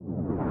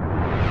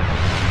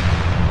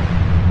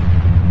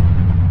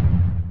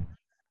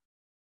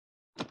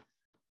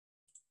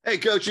Hey,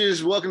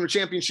 coaches, welcome to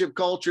Championship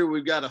Culture.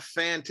 We've got a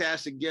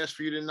fantastic guest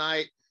for you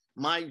tonight.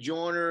 Mike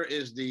Joyner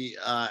is the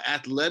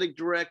athletic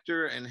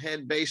director and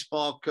head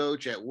baseball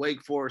coach at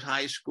Wake Forest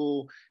High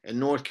School in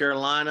North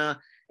Carolina.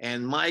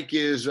 And Mike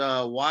is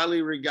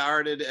widely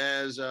regarded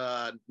as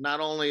not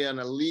only an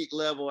elite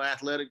level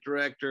athletic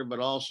director, but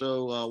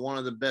also one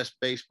of the best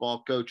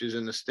baseball coaches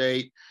in the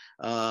state.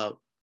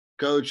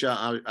 Coach,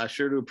 I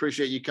sure do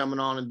appreciate you coming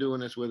on and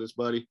doing this with us,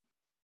 buddy.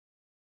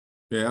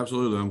 Yeah,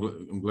 absolutely.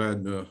 I'm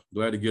glad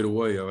to get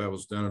away. I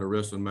was down at a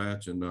wrestling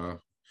match, and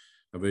I'll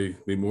be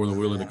more than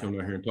willing to come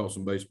down here and talk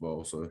some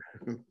baseball. So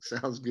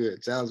sounds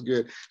good. Sounds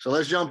good. So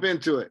let's jump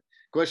into it.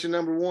 Question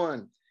number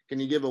one: can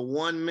you give a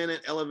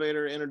 1-minute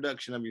elevator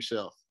introduction of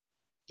yourself?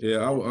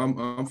 Yeah,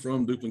 I'm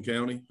from Duplin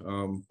County.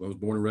 I was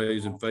born and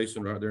raised in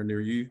Faison, right there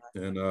near you,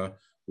 and I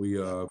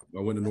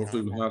went to North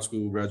Duplin High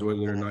School,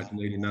 graduated there in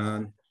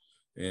 1989,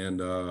 and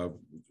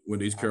went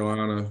to East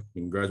Carolina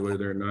and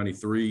graduated there in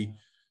 '93.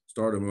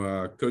 Started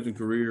my coaching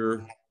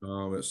career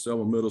at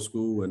Selma Middle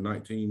School in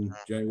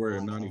January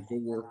of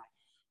 '94,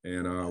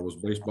 and I was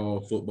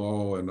baseball,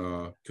 football,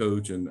 and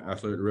coach and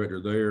athletic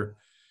director there.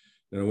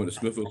 Then I went to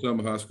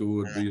Smithfield-Selma High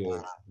School to be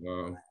a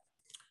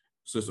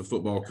assistant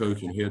football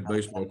coach and head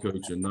baseball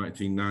coach in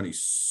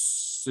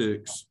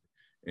 1996,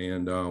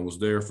 and was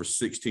there for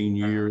 16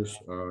 years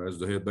as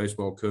the head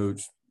baseball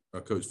coach.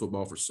 I coached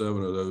football for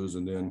 7 of those,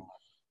 and then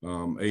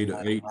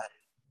the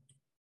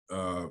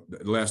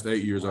last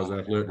 8 years I was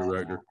athletic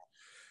director.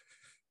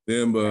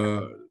 Then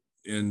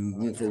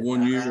for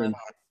 1 year in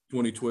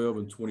 2012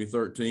 and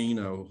 2013,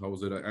 I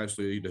was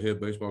actually the head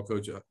baseball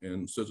coach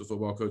and assistant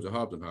football coach at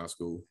Hopton High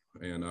School.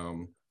 And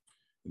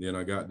then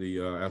I got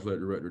the athletic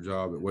director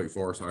job at Wake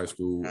Forest High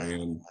School,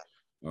 and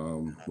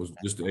was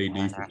just the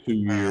AD for 2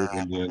 years,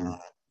 and then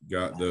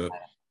got the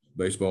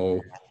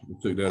baseball,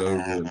 took that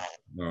over,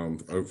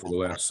 and over for the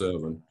last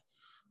 7.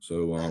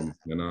 So,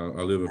 and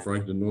I live in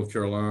Franklin, North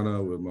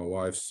Carolina with my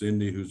wife,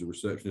 Cindy, who's a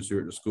receptionist here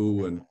at the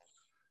school, and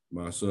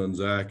my son,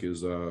 Zach,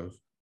 is a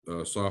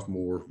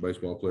sophomore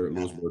baseball player at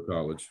Lewisburg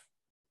College.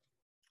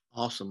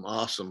 Awesome.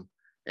 Awesome.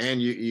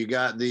 And you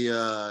got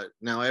the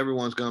now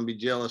everyone's going to be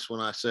jealous when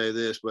I say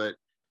this, but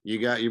you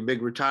got your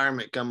big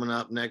retirement coming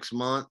up next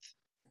month,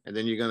 and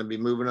then you're going to be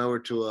moving over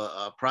to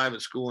a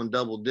private school and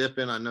double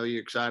dipping. I know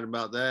you're excited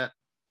about that.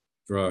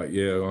 Right.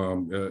 Yeah.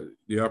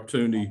 The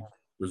opportunity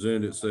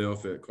presented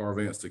itself at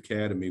Carvance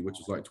Academy, which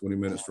is like 20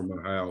 minutes from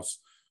my house,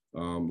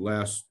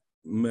 last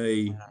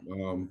May.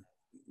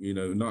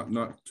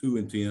 Not too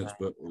intense,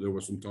 but there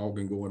was some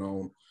talking going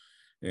on,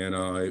 and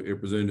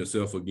it presented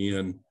itself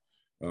again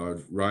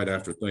right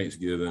after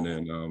Thanksgiving,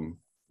 and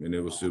it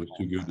was too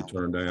good to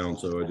turn down.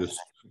 So I just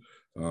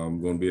going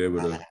to be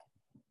able to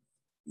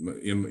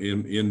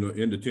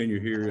in the tenure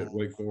here at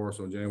Wake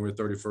Forest on January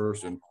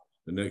 31st, and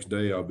the next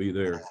day I'll be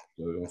there.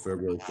 So on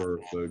February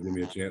 1st, so give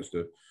me a chance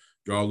to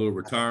draw a little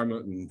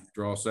retirement and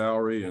draw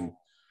salary, and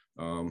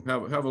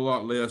have a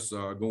lot less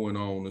going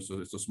on. It's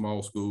a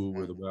small school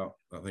with about,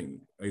 I think,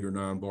 8 or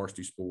 9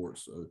 varsity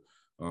sports, so,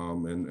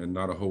 and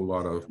not a whole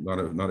lot of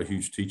not a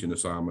huge teaching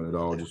assignment at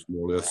all, just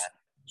more or less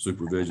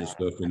supervision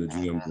stuff in the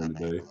gym during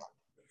the day.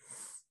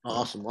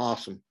 Awesome. Well,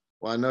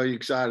 I know you're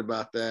excited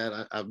about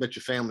that. I bet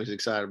your family's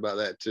excited about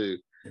that too.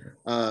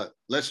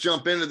 Let's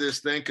jump into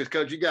this thing, because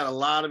Coach, you got a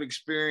lot of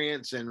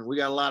experience, and we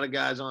got a lot of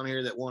guys on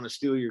here that want to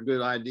steal your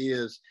good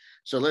ideas.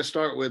 So let's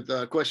start with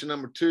question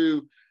number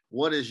 2.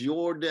 What is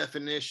your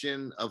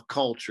definition of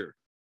culture?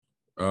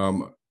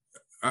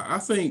 I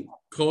think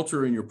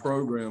culture in your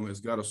program has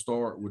got to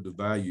start with the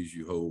values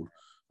you hold,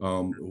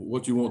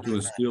 what you want to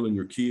instill in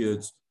your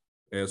kids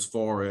as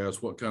far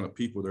as what kind of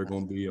people they're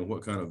going to be and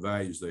what kind of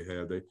values they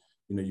have.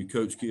 You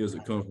coach kids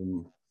that come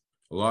from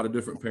a lot of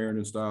different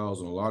parenting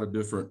styles and a lot of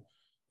different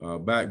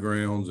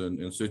backgrounds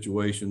and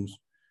situations.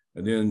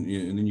 And then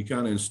you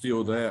kind of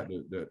instill that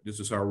this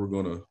is how we're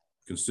going to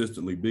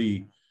consistently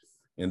be.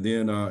 And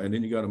then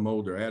you got to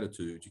mold their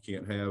attitudes. You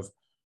can't have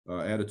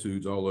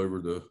attitudes all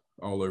over the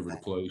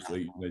place.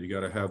 You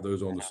got to have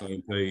those on the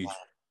same page.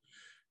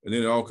 And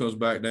then it all comes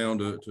back down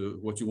to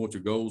what you want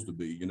your goals to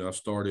be. I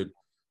started,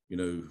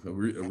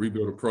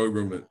 rebuild a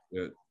program at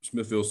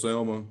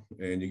Smithfield-Selma,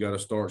 and you got to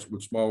start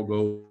with small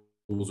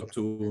goals up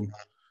to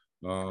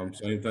them.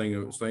 Same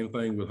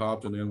thing with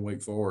Hopton and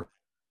Wake Forest.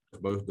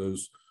 Both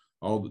those,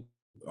 all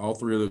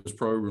 3 of those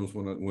programs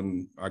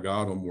when I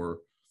got them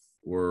were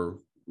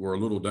a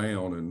little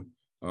down,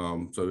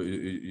 and so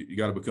you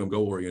got to become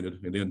goal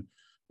oriented, and then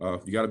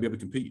you got to be able to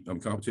compete.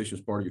 Competition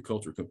is part of your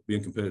culture,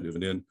 being competitive.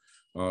 And then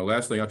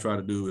last thing I try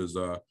to do is,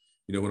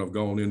 when I've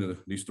gone into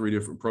these 3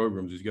 different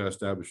programs, you got to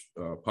establish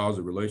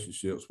positive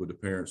relationships with the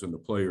parents and the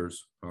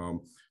players.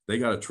 They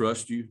got to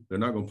trust you. They're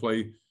not going to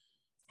play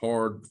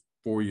hard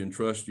for you and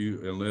trust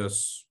you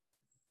unless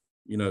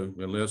you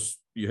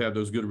have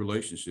those good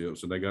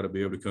relationships, and they got to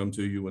be able to come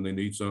to you when they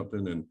need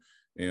something and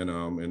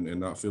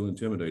not feel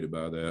intimidated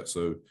by that.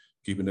 So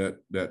keeping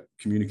that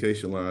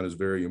communication line is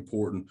very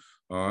important.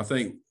 I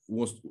think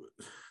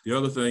the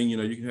other thing,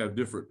 you can have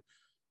different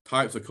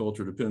types of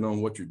culture depending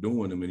on what you're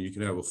doing. I mean, you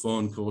can have a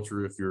fun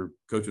culture if you're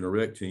coaching a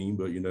rec team,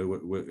 but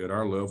at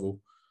our level,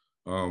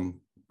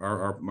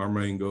 our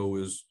main goal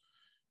is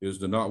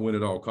to not win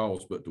at all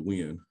costs, but to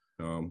win.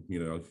 And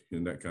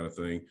that kind of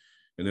thing.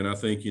 And then I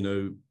think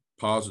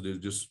positive,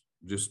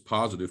 just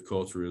positive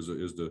culture is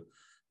the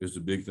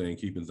big thing,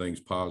 keeping things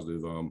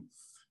positive. A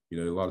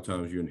lot of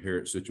times you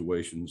inherit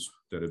situations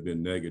that have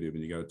been negative,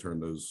 and you got to turn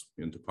those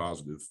into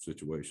positive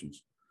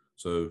situations.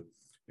 So,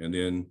 and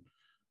then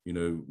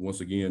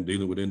once again,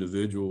 dealing with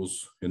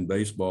individuals in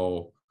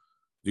baseball,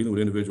 dealing with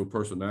individual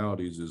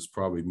personalities is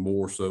probably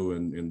more so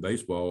in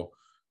baseball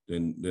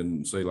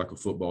than say like a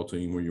football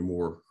team where you're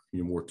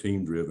more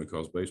team driven,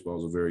 because baseball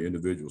is a very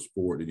individual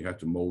sport and you have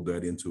to mold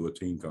that into a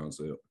team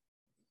concept.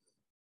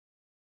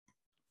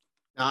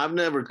 Now, I've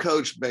never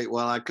coached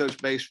I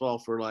coached baseball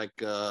for like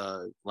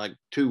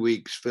 2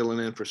 weeks, filling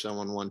in for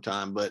someone one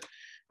time, but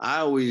I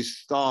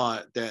always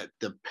thought that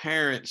the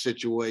parent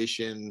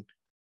situation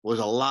was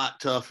a lot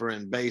tougher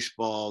in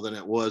baseball than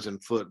it was in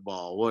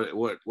football.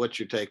 What's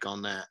your take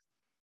on that?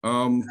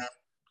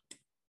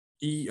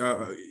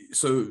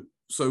 So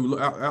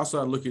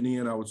outside looking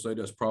in, I would say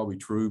that's probably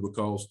true,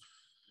 because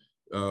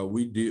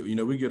we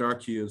get our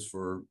kids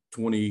for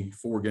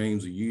 24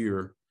 games a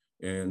year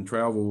and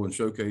travel and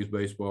showcase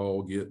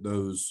baseball, get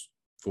those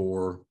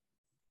for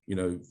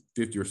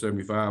 50 or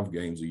 75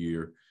 games a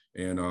year,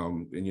 and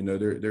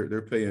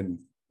they're paying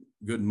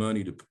good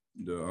money to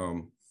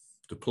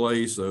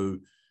play. So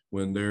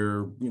when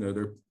they're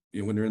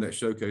when they're in that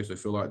showcase, they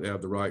feel like they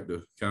have the right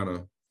to kind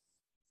of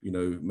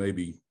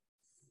maybe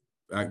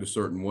act a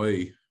certain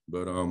way.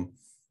 But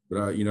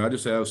I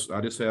just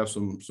have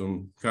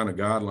some kind of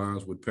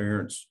guidelines with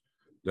parents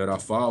that I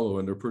follow,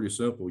 and they're pretty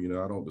simple.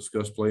 I don't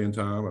discuss playing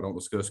time, I don't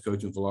discuss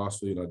coaching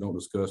philosophy, and I don't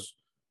discuss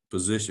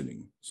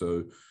positioning.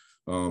 So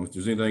if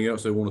there's anything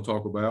else they want to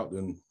talk about,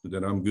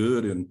 then I'm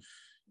good. And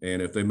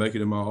if they make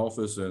it in my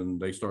office and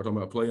they start talking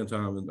about playing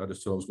time, and I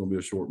just tell them it's going to be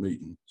a short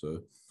meeting.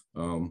 So,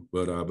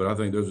 but I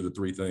think those are the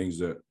three things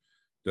that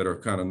are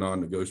kind of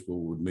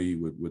non-negotiable with me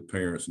with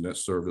parents, and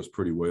that's served us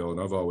pretty well.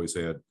 And I've always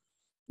had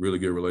really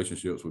good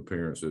relationships with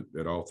parents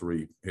at all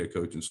three head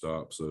coaching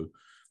stops. So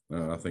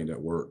I think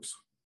that works.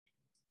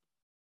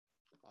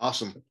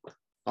 Awesome.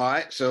 All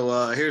right.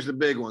 So here's the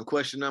big one.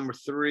 Question number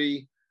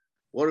 3.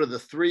 What are the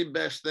 3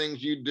 best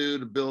things you do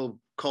to build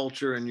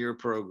culture in your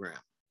program?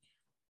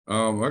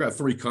 I got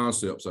 3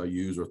 concepts I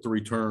use, or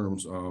 3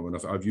 terms, and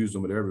I've used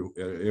them at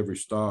every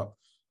stop.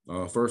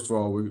 First of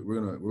all,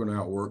 we're gonna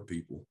outwork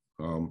people.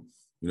 When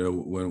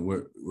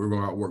we're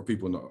going to outwork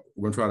people,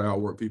 we're going to try to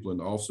outwork people in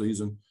the off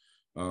season.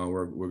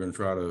 We're going to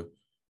try to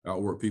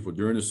outwork people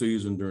during the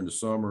season, during the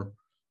summer.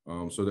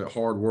 So that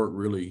hard work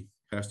really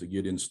has to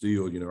get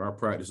instilled. Our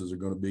practices are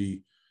going to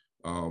be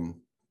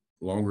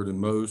longer than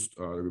most.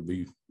 They're going to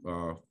be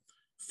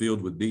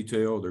filled with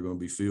detail. They're going to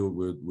be filled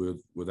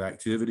with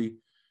activity,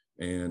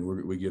 and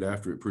we get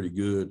after it pretty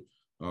good.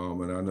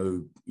 And I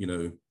know,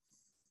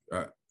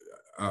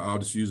 I'll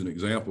just use an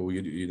example.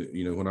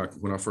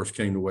 When I first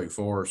came to Wake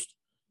Forest,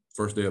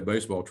 first day of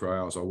baseball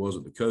tryouts, I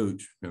wasn't the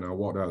coach, and I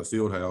walked out of the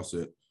field house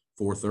at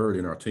 4:30,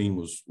 and our team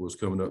was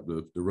coming up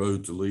the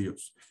road to Lee.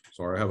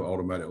 Sorry, I have an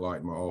automatic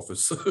light in my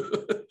office.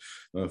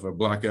 If I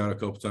black out a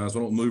couple times, I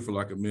don't move for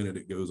like a minute,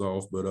 it goes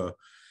off. But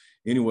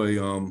anyway,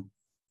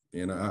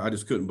 and I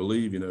just couldn't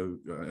believe,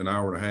 an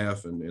hour and a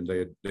half, and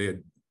they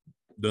had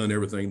done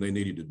everything they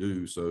needed to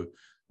do. So,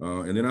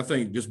 and then I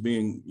think just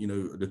being,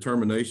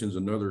 determination is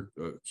another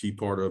key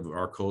part of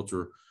our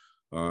culture.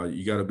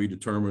 You got to be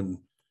determined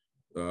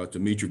to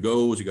meet your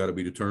goals. You got to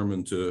be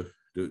determined to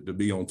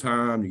be on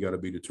time. You got to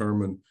be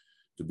determined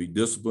to be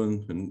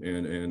disciplined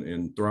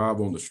and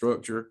thrive on the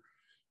structure.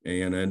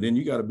 And then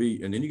you got to be,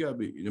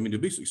 to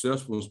be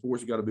successful in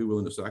sports, you got to be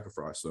willing to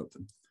sacrifice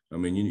something. I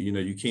mean,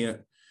 you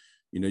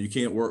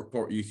can't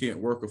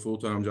work a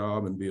full-time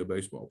job and be a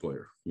baseball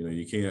player.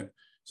 You can't.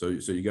 So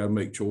you got to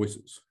make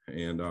choices,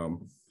 and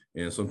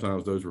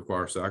sometimes those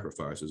require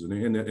sacrifices,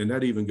 and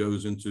that even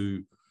goes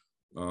into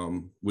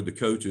with the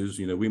coaches.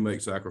 We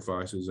make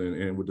sacrifices,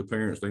 and with the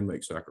parents, they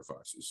make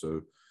sacrifices.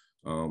 So,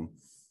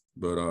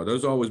 but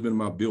those have always been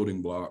my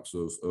building blocks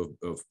of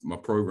my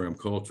program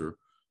culture,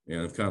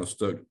 and I've kind of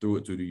stuck through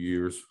it through the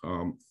years.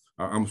 I'm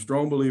a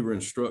strong believer in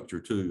structure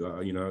too.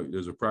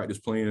 There's a practice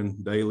plan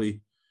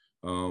daily.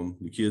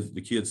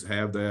 The kids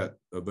have that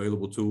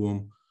available to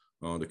them.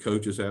 The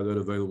coaches have that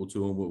available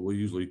to them. We'll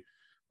usually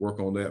work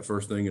on that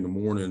first thing in the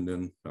morning,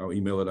 then I'll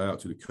email it out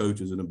to the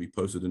coaches, and it'll be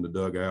posted in the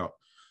dugout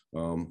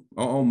on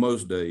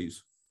most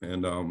days.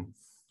 And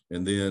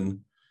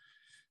then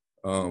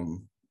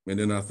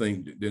I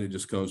think then it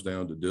just comes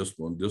down to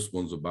discipline.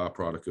 Discipline's a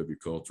byproduct of your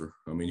culture.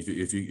 I mean,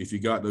 if you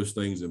got those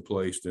things in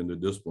place, then the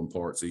discipline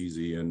part's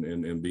easy,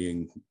 and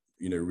being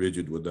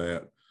rigid with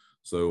that.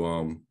 So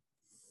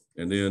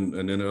and then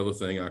the other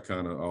thing I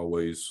kind of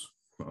always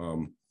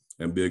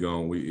am big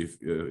on,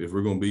 if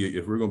we're going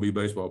to be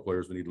baseball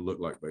players, we need to look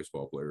like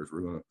baseball players.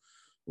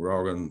 We're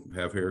all going to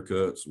have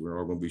haircuts. We're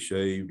all going to be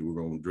shaved.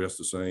 We're going to dress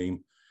the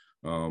same.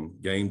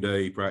 Game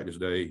day, practice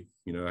day,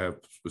 I have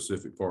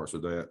specific parts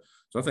of that.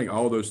 So I think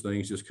all those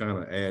things just kind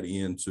of add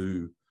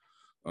into,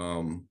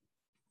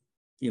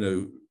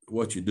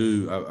 what you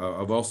do.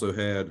 I've also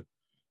had,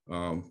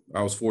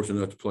 I was fortunate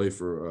enough to play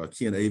for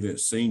Ken Avent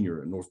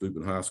Sr. at North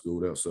Dupin High School.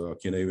 That's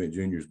Ken Avent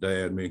Jr.'s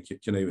dad. Me and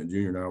Ken Avent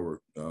Jr. and I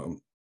were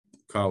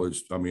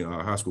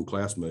high school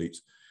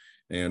classmates.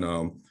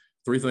 And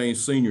three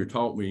things Senior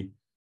taught me,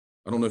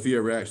 I don't know if he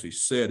ever actually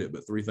said it,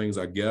 but three things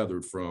I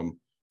gathered from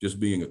just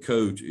being a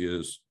coach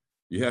is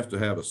you have to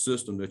have a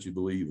system that you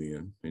believe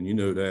in. And you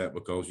know that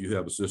because you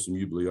have a system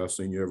you believe. I've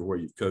seen you everywhere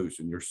you've coached,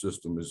 and your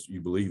system is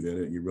you believe in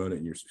it, and you run it,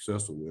 and you're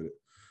successful with it.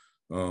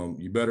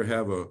 You better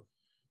have a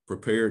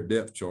prepared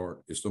depth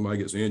chart. If somebody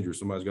gets injured,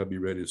 somebody's got to be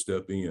ready to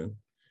step in.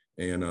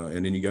 And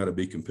then you got to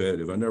be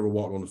competitive. I never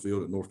walked on the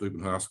field at North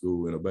Dupin High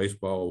School in a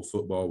baseball,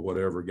 football,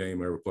 whatever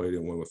game I ever played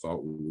in when we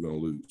thought we were going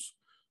to lose.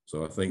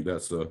 So I think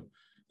that's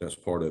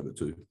part of it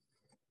too.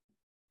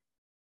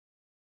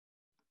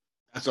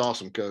 That's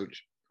awesome,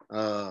 Coach.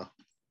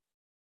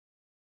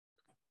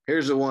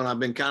 Here's the one I've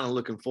been kind of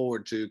looking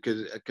forward to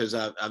because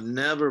I've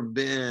never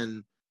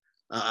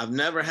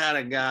had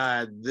a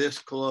guy this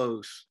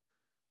close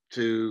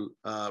to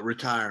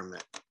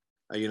retirement.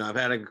 I've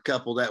had a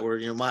couple that were,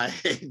 my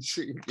age,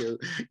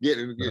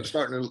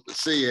 starting to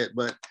see it,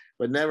 but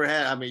never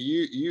had. I mean,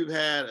 you've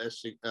had a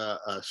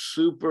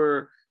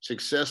super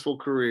successful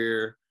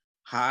career,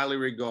 highly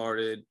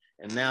regarded,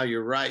 and now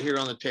you're right here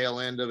on the tail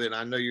end of it.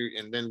 I know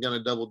and then going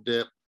to double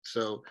dip.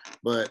 So,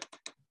 but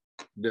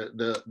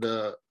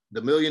the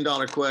 $1 million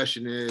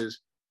question is,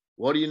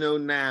 what do you know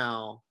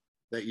now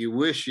that you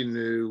wish you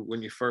knew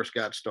when you first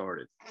got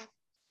started?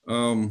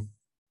 I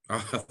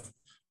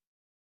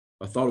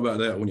thought about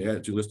that when you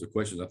added to a list of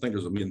questions. I think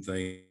there's a million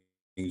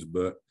things,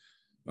 but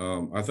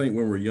I think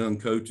when we're young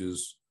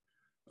coaches,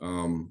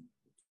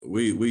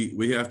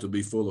 we have to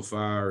be full of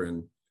fire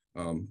and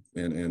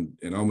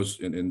almost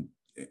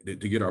to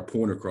get our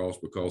point across,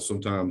 because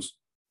sometimes,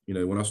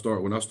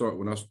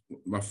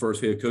 my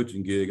first head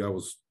coaching gig, I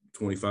was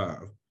 25.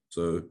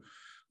 So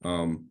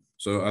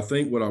I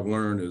think what I've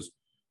learned is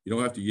you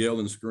don't have to yell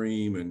and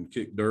scream and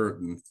kick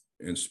dirt and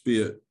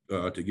spit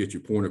to get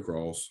your point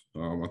across.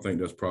 I think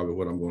that's probably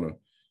what I'm going to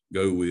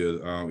go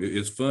with.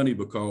 It's funny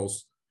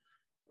because,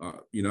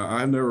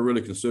 I've never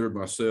really considered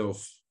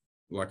myself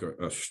like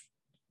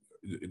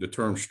the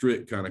term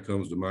strict kind of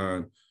comes to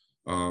mind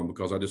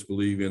because I just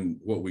believe in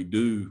what we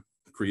do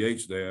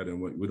creates that,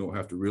 and we don't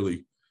have to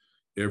really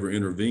ever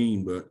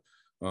intervene. But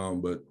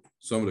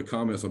some of the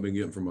comments I've been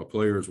getting from my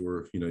players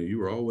were, you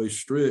were always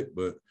strict,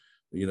 but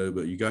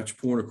you got your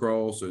point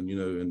across, and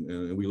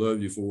and we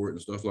love you for it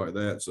and stuff like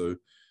that. So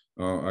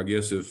I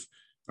guess if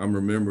I'm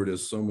remembered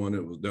as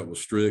someone that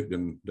was strict,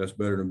 and that's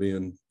better than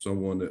being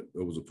someone that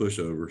was a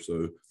pushover.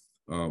 So,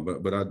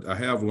 but I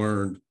have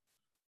learned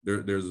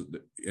there's,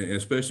 and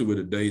especially with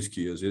today's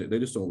kids, they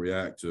just don't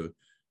react to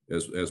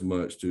as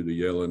much to the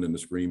yelling and the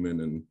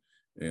screaming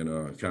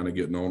and kind of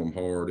getting on them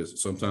hard.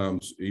 It's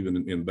sometimes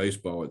even in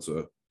baseball, it's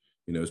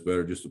it's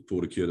better just to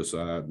pull the kid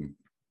aside and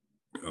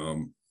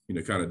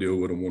kind of deal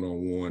with them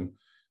one-on-one.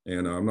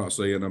 And I'm not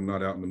saying I'm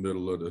not out in the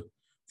middle of the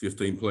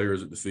 15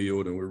 players at the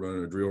field and we're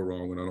running a drill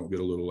wrong and I don't get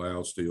a little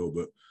loud still,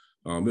 but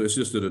it's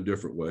just in a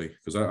different way,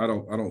 because I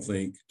don't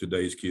think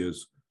today's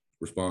kids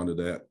respond to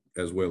that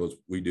as well as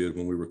we did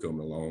when we were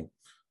coming along.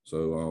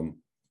 So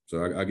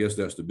I guess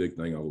that's the big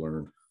thing I've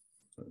learned.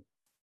 So.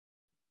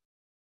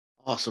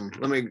 Awesome.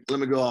 Let me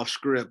go off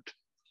script.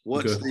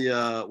 What's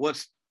Okay.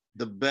 What's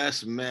the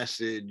best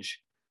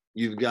message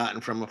you've gotten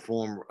from a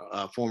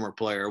former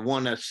player?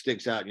 One that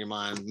sticks out in your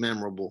mind,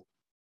 memorable.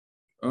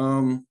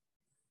 I've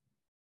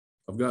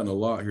gotten a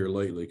lot here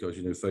lately because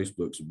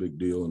Facebook's a big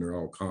deal and they're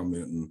all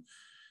commenting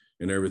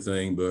and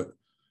everything. But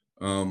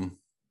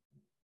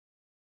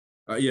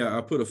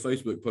I put a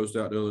Facebook post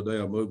out the other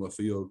day. I mowed my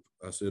field,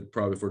 I said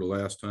probably for the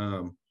last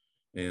time,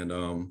 and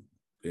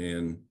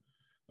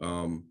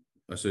I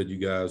said, you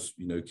guys,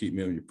 keep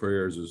me in your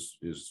prayers.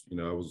 I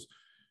was,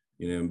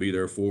 and be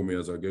there for me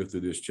as I go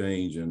through this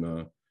change. And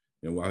I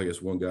guess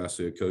one guy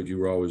said, Coach, you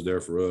were always there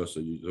for us,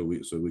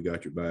 so we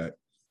got your back.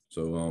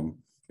 So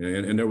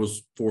and there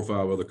was 4 or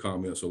 5 other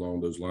comments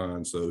along those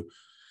lines. So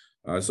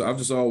I've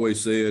just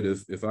always said,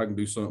 if I can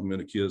do something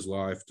in a kid's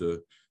life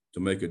to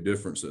make a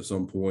difference at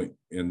some point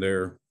in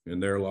their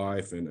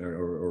life and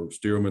or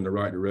steer them in the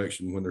right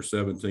direction when they're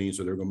 17,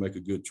 so they're going to make a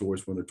good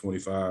choice when they're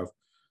 25,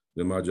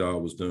 then my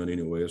job was done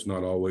anyway. It's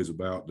not always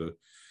about the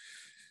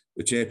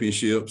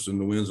championships and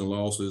the wins and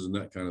losses and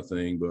that kind of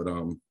thing, but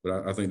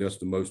I think that's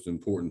the most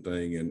important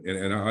thing.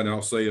 And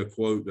I'll say a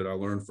quote that I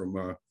learned from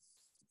my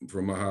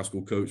high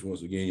school coach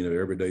once again.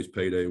 Every day's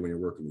payday when you're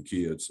working with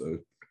kids. So,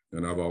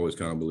 and I've always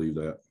kind of believed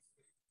that.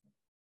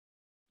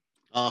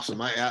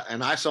 Awesome.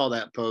 I saw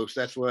that post.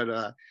 That's what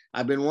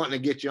I've been wanting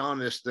to get you on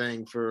this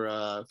thing for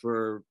a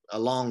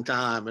long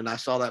time. And I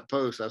saw that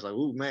post. I was like,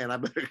 "Ooh, man, I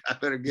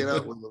better get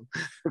up with him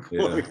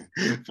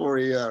before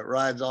he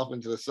rides off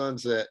into the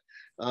sunset."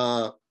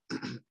 When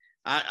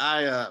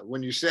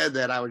you said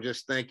that, I was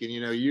just thinking,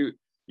 you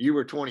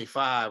were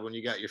 25 when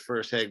you got your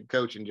first head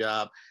coaching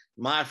job.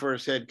 my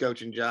first head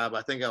coaching job,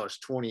 I think I was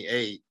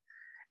 28.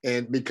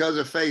 And because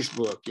of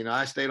Facebook, you know,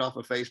 I stayed off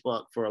of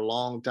Facebook for a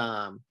long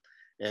time.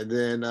 And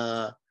then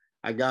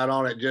I got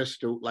on it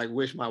just to like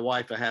wish my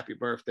wife a happy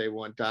birthday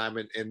one time.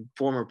 And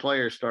former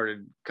players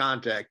started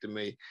contacting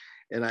me.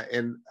 And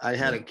I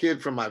had a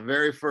kid from my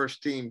very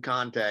first team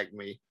contact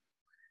me.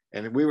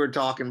 And we were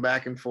talking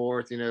back and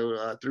forth, you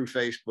know, through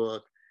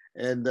Facebook.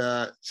 And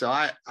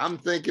so I'm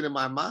thinking in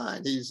my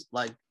mind, he's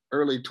like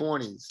early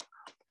 20s.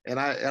 And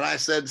I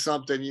said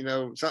something, you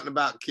know, something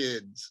about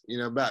kids, you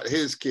know, about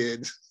his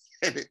kids.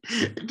 And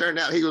it turned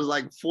out he was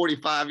like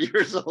 45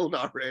 years old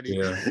already.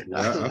 Yeah,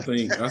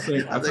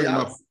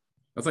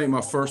 I think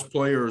my first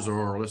players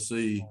are, let's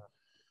see,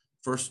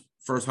 first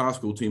high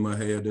school team I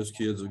had, those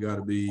kids have got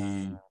to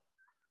be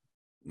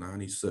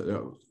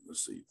 97,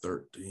 let's see,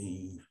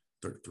 13,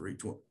 33,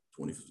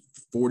 20,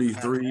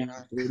 43,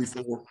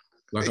 44.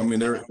 Like, I mean,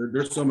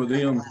 there's some of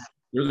them.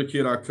 There's a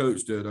kid I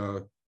coached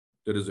that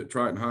is at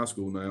Triton High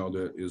School now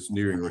that is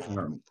nearing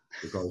retirement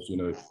because, you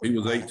know, he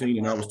was 18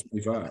 and I was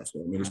 25.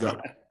 So, I mean, he's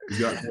got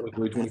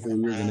 23, 24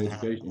 years in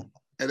education.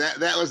 And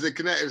that was the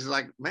connection. It's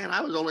like, man, I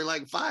was only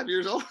like 5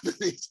 years older than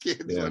these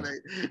kids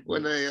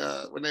when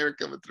they were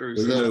coming through.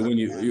 So,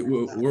 you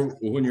know,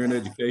 when you're in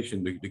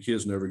education, the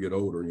kids never get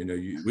older. You know,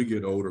 we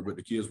get older, but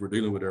the kids we're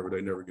dealing with every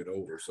day never get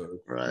older. So,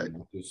 right.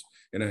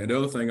 And the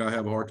other thing I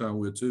have a hard time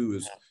with too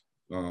is,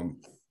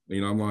 you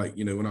know, I'm like,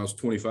 you know, when I was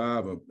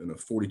 25 and a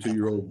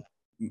 42-year-old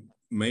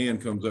man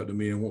comes up to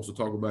me and wants to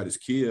talk about his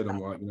kid, I'm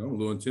like, you know, I'm a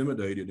little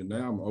intimidated, and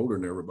now I'm older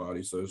than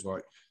everybody. So it's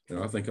like, you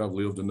know, I think I've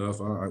lived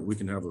enough. We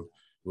can have a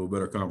little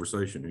better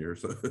conversation here.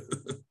 So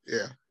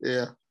yeah.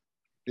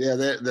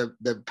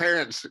 The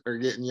parents are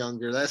getting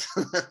younger. That's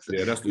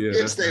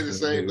kids stay the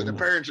same, but the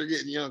parents are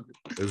getting younger.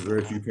 There's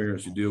very few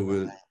parents you deal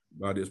with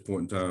by this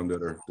point in time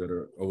that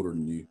are older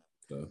than you.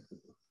 So.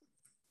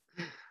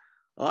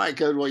 All right,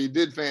 Coach. Well, you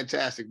did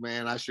fantastic,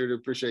 man. I sure do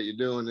appreciate you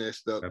doing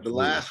this. The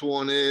last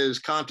one is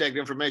contact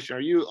information. Are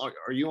you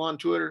on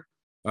Twitter?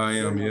 I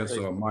am, yes.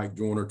 Mike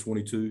Joyner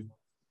 22.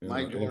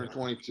 Mike Joyner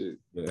 22.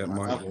 Yeah,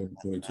 Mike Joyner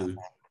 22.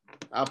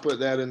 I'll put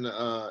that in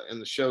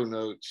the show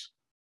notes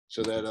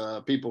so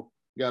that people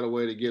got a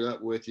way to get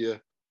up with you.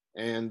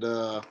 And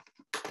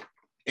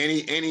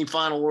any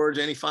final words,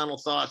 any final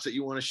thoughts that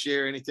you want to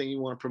share, anything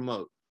you want to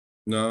promote?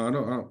 No, I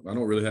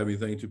don't really have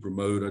anything to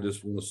promote. I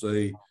just want to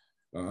say,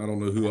 I don't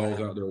know who all's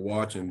out there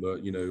watching,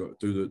 but, you know,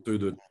 through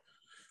the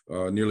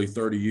nearly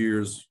 30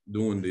 years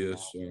doing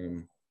this,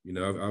 you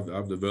know,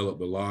 I've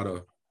developed a lot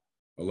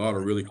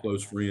of really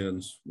close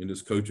friends in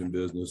this coaching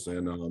business,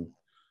 and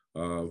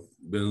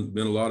been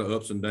a lot of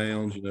ups and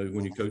downs. You know,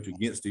 when you coach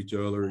against each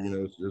other, you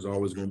know, there's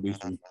always going to be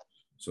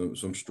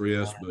some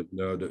stress, but you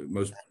know,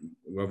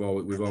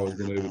 we've always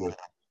been able to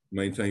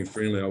maintain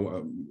friendly.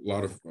 A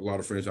lot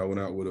of friends I went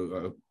out with,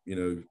 you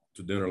know,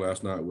 to dinner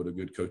last night with a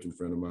good coaching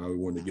friend of mine. We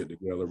wanted to get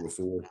together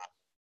before,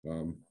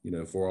 you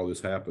know, before all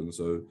this happened.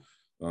 So,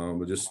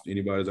 but just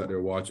anybody's out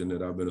there watching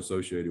that I've been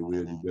associated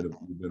with,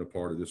 you've been a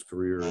part of this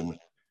career,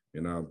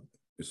 and I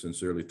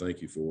sincerely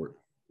thank you for it.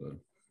 So.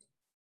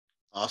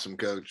 Awesome,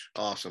 Coach.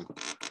 Awesome.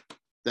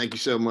 Thank you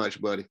so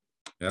much, buddy.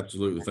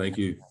 Absolutely. Thank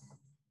you.